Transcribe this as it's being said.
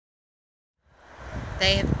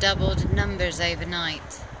They have doubled numbers overnight.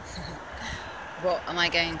 What am I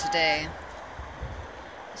going to do?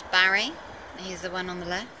 It's Barry, he's the one on the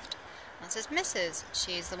left. That says Mrs.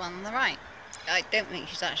 She's the one on the right. I don't think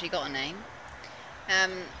she's actually got a name.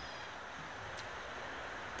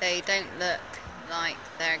 They don't look like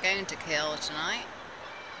they're going to kill tonight.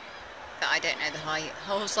 But I don't know the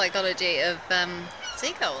whole psychology of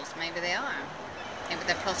seagulls. Maybe they are. Maybe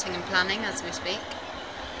they're plotting and planning as we speak.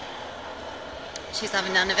 She's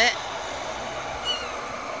having none of it.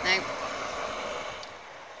 No. I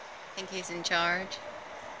think he's in charge.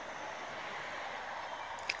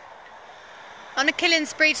 On a killing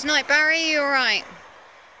spree tonight, Barry, you alright?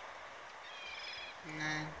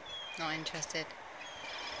 No, not interested.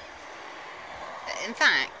 In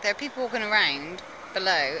fact, there are people walking around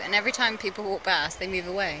below, and every time people walk past, they move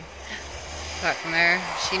away. Apart from her,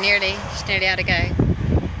 she nearly had a go.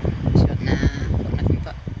 She got nothing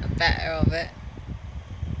but better of it.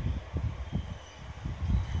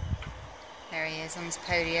 There he is on his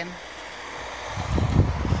podium,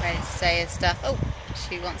 ready to say his stuff. Oh,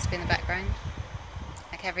 she wants to be in the background.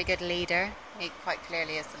 Like every good leader, he quite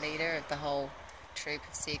clearly is the leader of the whole troop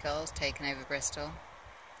of seagulls taking over Bristol.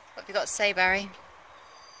 What have you got to say, Barry?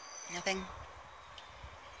 Nothing?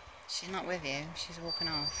 She's not with you, she's walking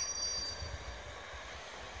off.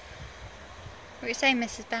 What are you saying,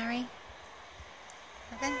 Mrs. Barry?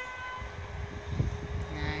 Nothing?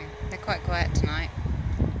 No, they're quite quiet tonight.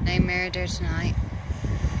 No murder tonight.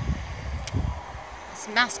 It's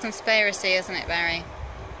a mass conspiracy, isn't it, Barry?